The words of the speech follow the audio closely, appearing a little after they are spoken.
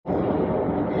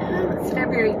It's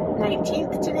February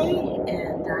 19th today,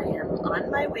 and I am on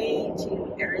my way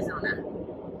to Arizona.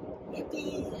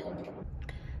 Yippee!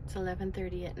 It's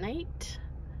 11:30 at night.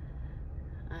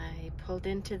 I pulled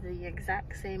into the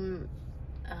exact same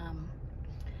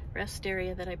rest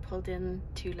area that I pulled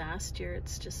into last year.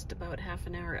 It's just about half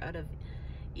an hour out of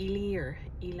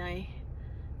Ely,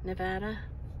 Nevada.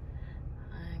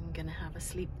 I'm gonna have a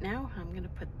sleep now. I'm gonna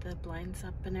put the blinds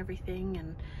up and everything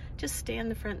and just stay in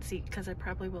the front seat because I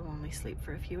probably will only sleep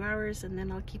for a few hours and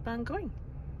then I'll keep on going.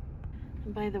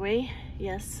 And by the way,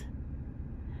 yes,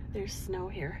 there's snow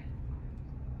here.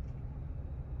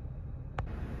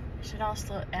 I should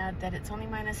also add that it's only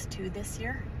 -2 this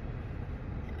year.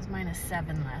 It was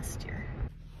 -7 last year.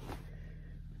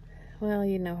 Well,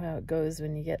 you know how it goes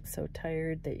when you get so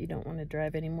tired that you don't want to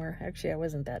drive anymore. Actually, I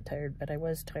wasn't that tired, but I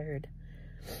was tired.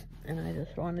 And I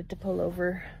just wanted to pull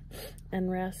over and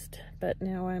rest. But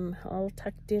now I'm all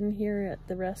tucked in here at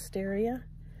the rest area.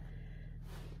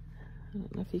 I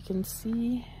don't know if you can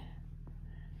see.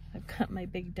 I've got my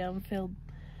big downfilled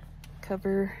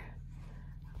cover.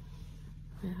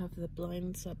 I have the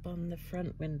blinds up on the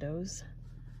front windows,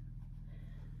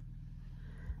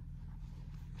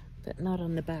 but not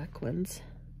on the back ones.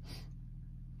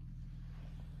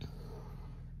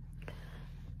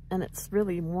 And it's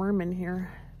really warm in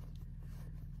here.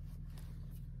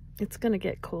 It's gonna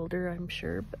get colder, I'm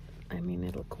sure, but I mean,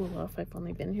 it'll cool off. I've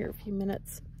only been here a few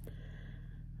minutes.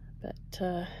 But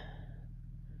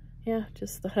yeah,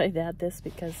 just thought I'd add this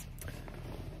because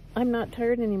I'm not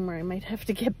tired anymore. I might have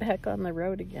to get back on the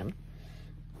road again.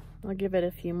 I'll give it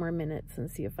a few more minutes and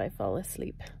see if I fall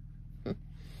asleep.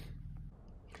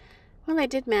 Well, I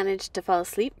did manage to fall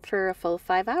asleep for a full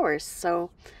 5 hours,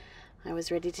 so I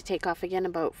was ready to take off again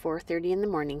about 4:30 in the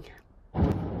morning.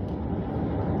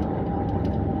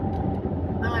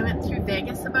 Well, I went through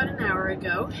Vegas about an hour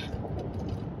ago,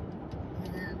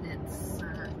 and it's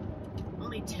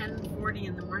only 10:40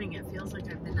 in the morning. It feels like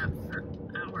I've been up for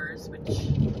hours, which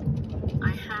I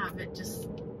have. It just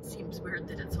seems weird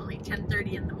that it's only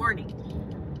 10:30 in the morning.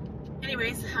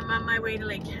 Anyways, I'm on my way to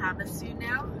Lake Havasu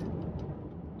now,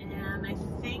 and I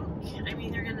think I'm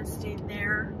either going to stay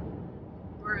there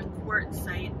or in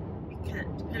Quartzite, because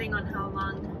depending on how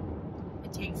long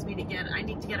it takes me to get, I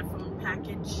need to get a phone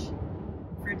package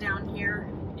for down here,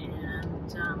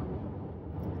 and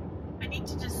I need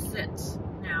to just sit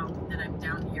now that I'm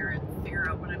down here and figure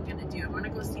out what I'm going to do. I want to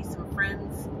go see some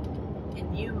friends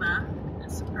in Yuma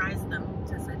and surprise them,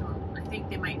 because I think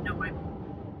they might know I'm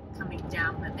coming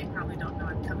down, but they probably don't know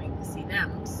I'm coming to see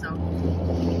them, so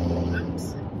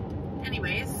oops.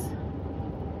 Anyways,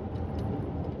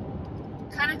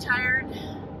 kind of tired,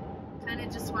 kind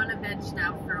of just want to veg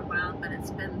now for a while, but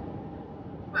it's been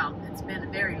a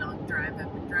very long drive.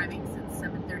 I've been driving since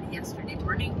 7:30 yesterday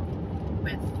morning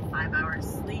with 5 hours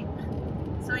sleep.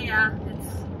 So yeah,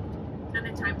 it's kind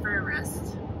of time for a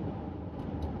rest.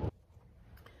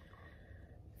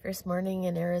 First morning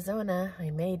in Arizona, I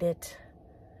made it.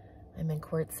 I'm in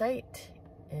Quartzite,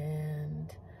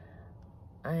 and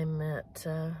I'm at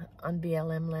on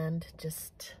BLM land,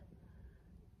 just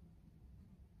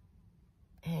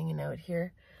hanging out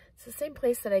here. It's the same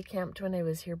place that I camped when I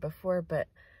was here before, but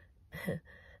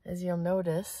as you'll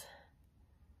notice,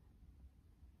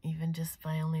 even just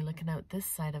by only looking out this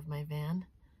side of my van,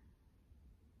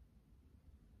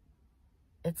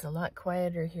 it's a lot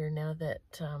quieter here now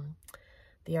that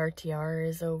the RTR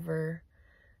is over.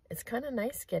 It's kind of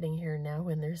nice getting here now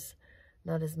when there's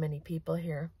not as many people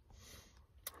here.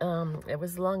 It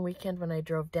was a long weekend when I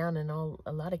drove down, and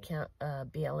a lot of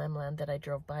BLM land that I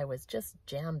drove by was just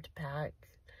jammed packed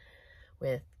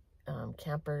with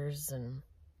campers and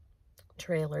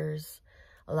trailers.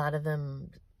 A lot of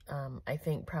them, I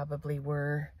think, probably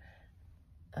were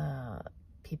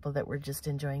people that were just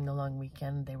enjoying the long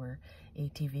weekend. They were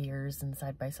ATVers and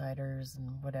side-by-siders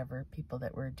and whatever, people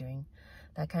that were doing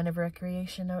that kind of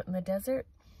recreation out in the desert.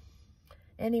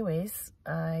 Anyways,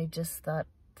 I just thought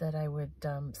that I would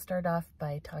start off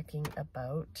by talking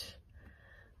about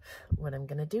what I'm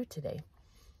gonna do today.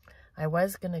 I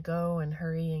was gonna go and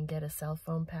hurry and get a cell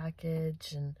phone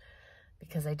package, and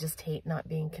because I just hate not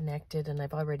being connected, and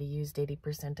I've already used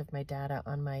 80% of my data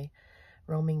on my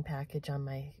roaming package on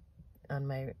my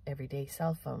everyday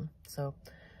cell phone. So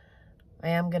I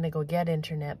am gonna go get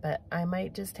internet, but I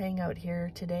might just hang out here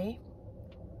today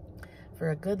for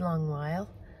a good long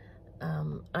while.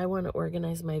 I want to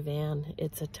organize my van.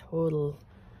 It's a total,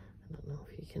 I don't know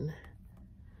if you can,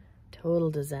 total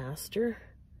disaster.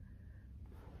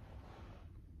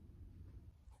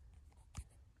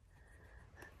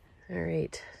 All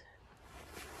right.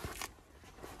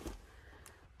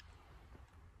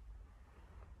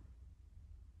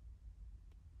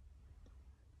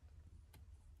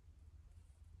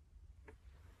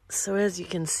 So as you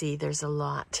can see, there's a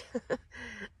lot,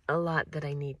 a lot that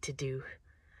I need to do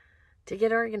to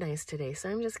get organized today. So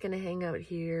I'm just going to hang out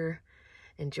here,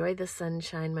 enjoy the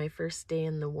sunshine, my first day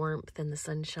in the warmth and the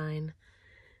sunshine,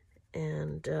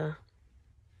 and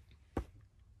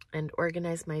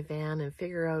organize my van and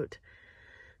figure out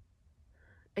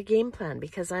a game plan,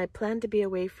 because I plan to be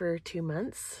away for 2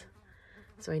 months.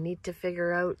 So I need to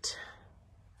figure out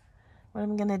what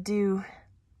I'm going to do,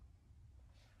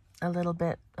 a little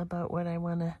bit about what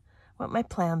my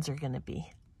plans are going to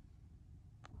be.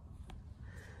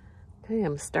 Okay,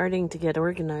 I'm starting to get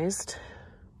organized,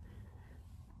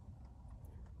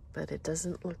 but it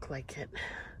doesn't look like it.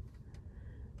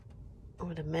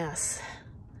 What a mess.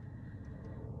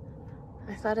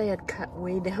 I thought I had cut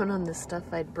way down on the stuff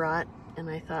I'd brought, and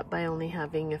I thought by only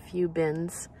having a few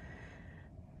bins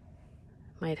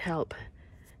might help.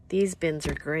 These bins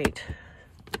are great.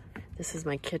 This is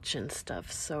my kitchen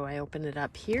stuff, so I open it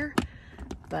up here,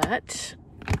 but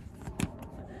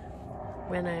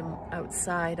when I'm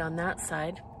outside on that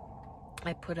side,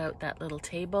 I put out that little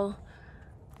table.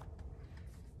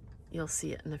 You'll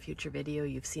see it in a future video.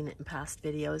 You've seen it in past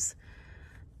videos.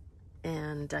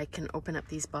 And I can open up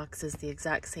these boxes the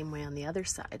exact same way on the other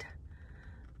side.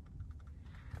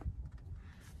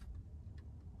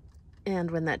 And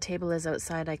when that table is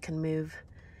outside, I can move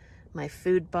my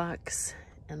food box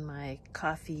and my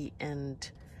coffee and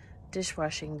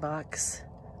dishwashing box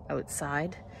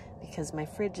outside, because my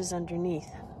fridge is underneath.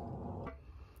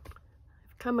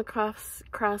 I've come across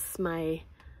my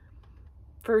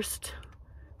first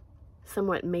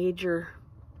somewhat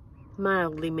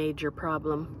mildly major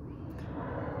problem.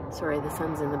 Sorry, the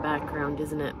sun's in the background,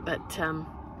 isn't it? But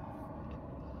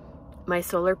my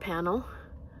solar panel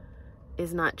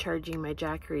is not charging my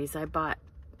jackeries. I bought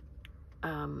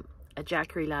a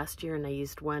jackery last year and I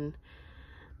used one,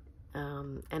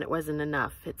 and it wasn't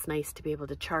enough. It's nice to be able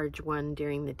to charge one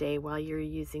during the day while you're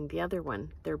using the other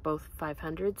one. They're both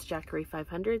 500s, jackery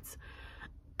 500s.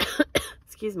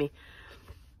 Excuse me.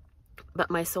 But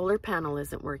my solar panel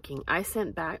isn't working. I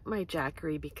sent back my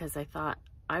jackery because I thought,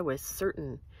 I was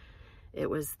certain it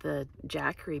was the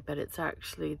jackery, but it's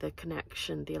actually the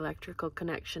connection, the electrical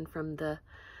connection from the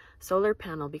solar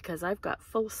panel, because I've got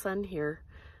full sun here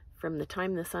from the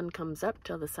time the sun comes up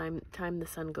till the time the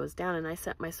sun goes down. And I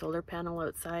set my solar panel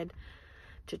outside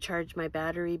to charge my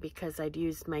battery because I'd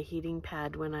used my heating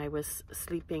pad when I was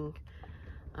sleeping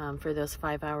for those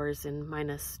 5 hours in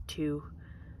 -2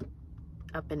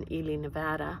 up in Ely,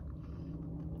 Nevada.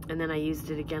 And then I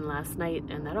used it again last night,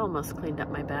 and that almost cleaned up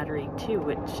my battery too,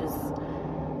 which is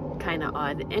kind of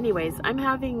odd. Anyways, I'm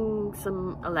having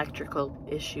some electrical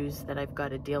issues that I've got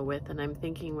to deal with, and I'm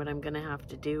thinking what I'm going to have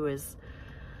to do is,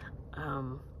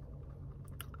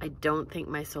 I don't think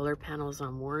my solar panel's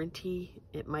on warranty.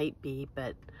 It might be,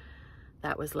 but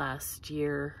that was last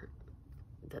year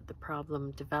that the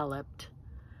problem developed.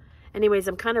 Anyways,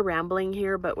 I'm kind of rambling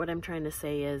here, but what I'm trying to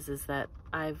say is that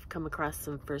I've come across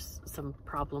some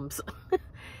problems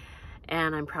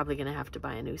and I'm probably going to have to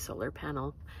buy a new solar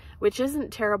panel, which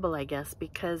isn't terrible, I guess,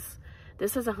 because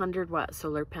this is a 100-watt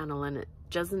solar panel and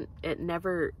it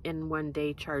never in one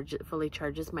day fully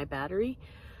charges my battery.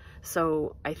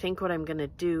 So I think what I'm going to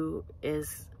do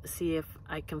is see if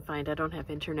I can find, I don't have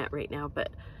internet right now,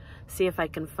 but see if I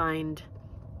can find,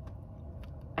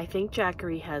 I think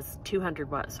Jackery has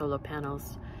 200-watt solar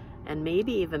panels and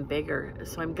maybe even bigger.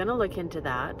 So I'm going to look into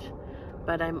that,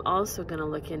 but I'm also going to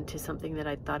look into something that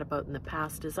I thought about in the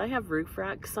past, is I have roof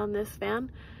racks on this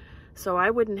van. So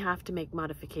I wouldn't have to make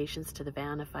modifications to the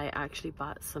van if I actually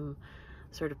bought some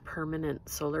sort of permanent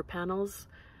solar panels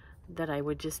that I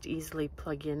would just easily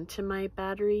plug into my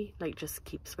battery, like just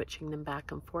keep switching them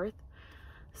back and forth.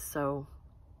 So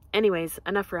anyways,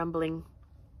 enough rambling.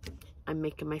 I'm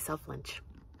making myself lunch.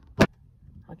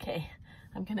 Okay,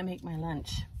 I'm gonna make my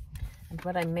lunch. And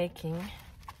what I'm making,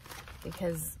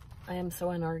 because I am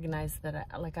so unorganized that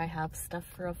I have stuff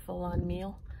for a full-on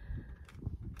meal,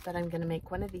 but I'm gonna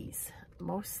make one of these.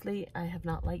 Mostly I have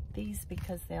not liked these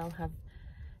because they all have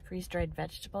freeze-dried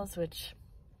vegetables, which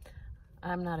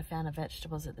I'm not a fan of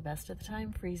vegetables at the best of the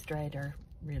time. Freeze-dried are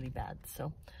really bad.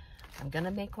 So I'm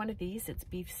gonna make one of these. It's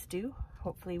beef stew.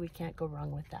 Hopefully we can't go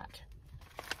wrong with that.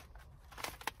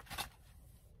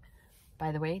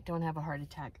 By the way, don't have a heart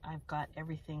attack. I've got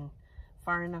everything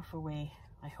far enough away,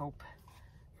 I hope,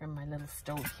 from my little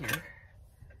stove here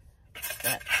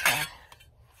that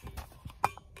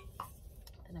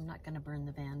I'm not gonna burn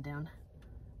the van down.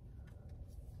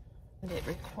 And it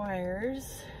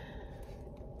requires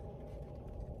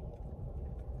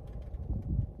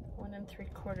 1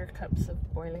 3/4 cups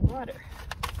of boiling water.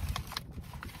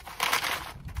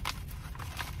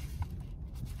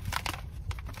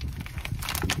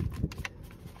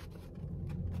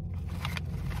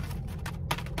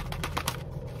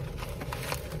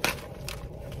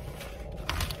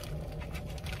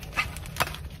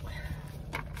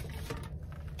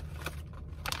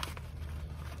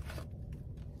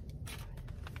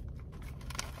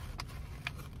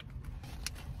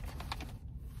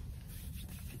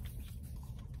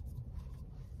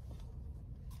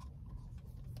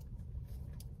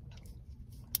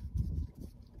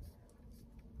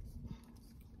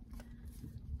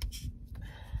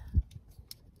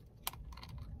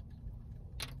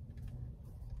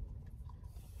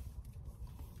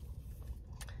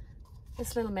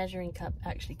 This little measuring cup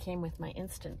actually came with my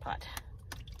Instant Pot.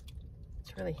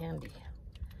 It's really handy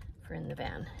for in the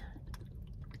van.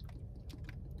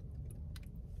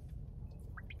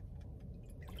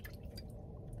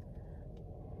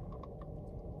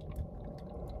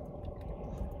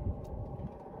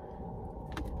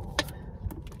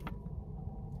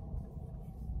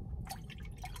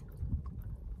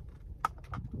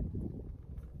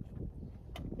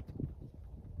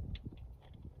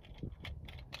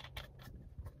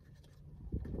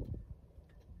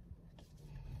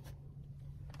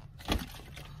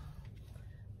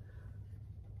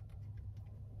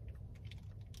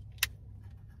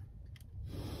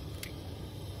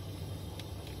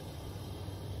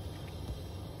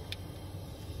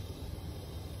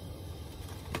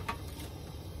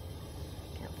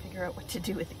 Figure out what to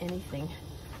do with anything.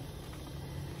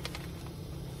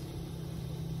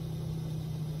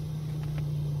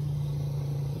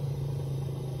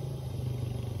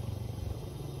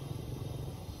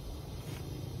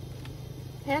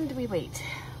 And we wait.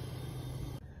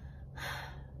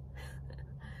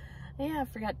 Yeah, I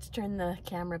forgot to turn the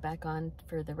camera back on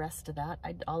for the rest of that.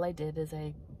 All I did is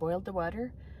I boiled the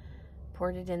water,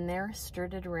 poured it in there,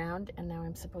 stirred it around, and now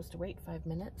I'm supposed to wait 5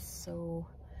 minutes, so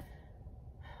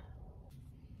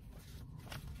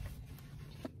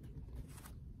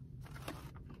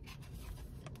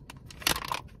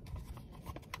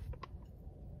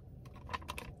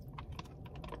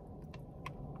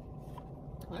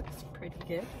looks pretty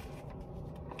good.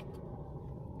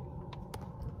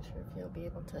 Not sure if you'll be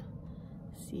able to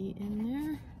see in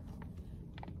there.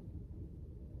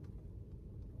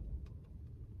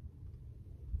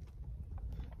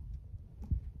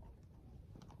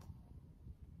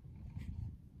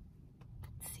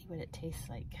 Let's see what it tastes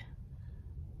like.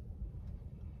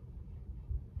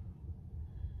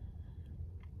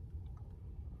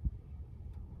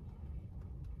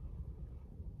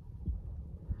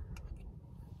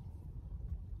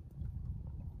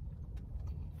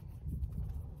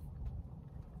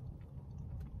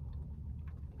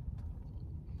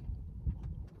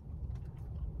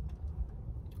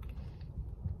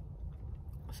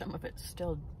 Some of it's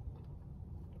still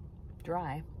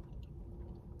dry.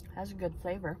 Has a good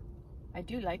flavor. I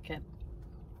do like it.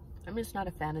 I'm just not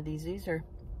a fan of these. These are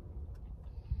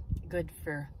good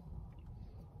for,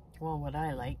 well, what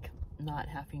I like, not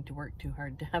having to work too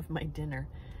hard to have my dinner.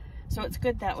 So it's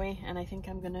good that way, and I think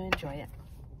I'm going to enjoy it.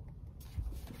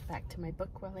 Back to my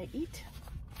book while I eat.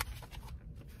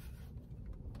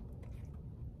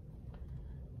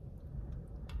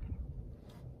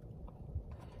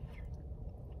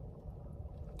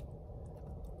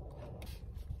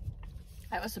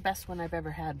 That was the best one I've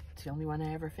ever had. It's the only one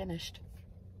I ever finished.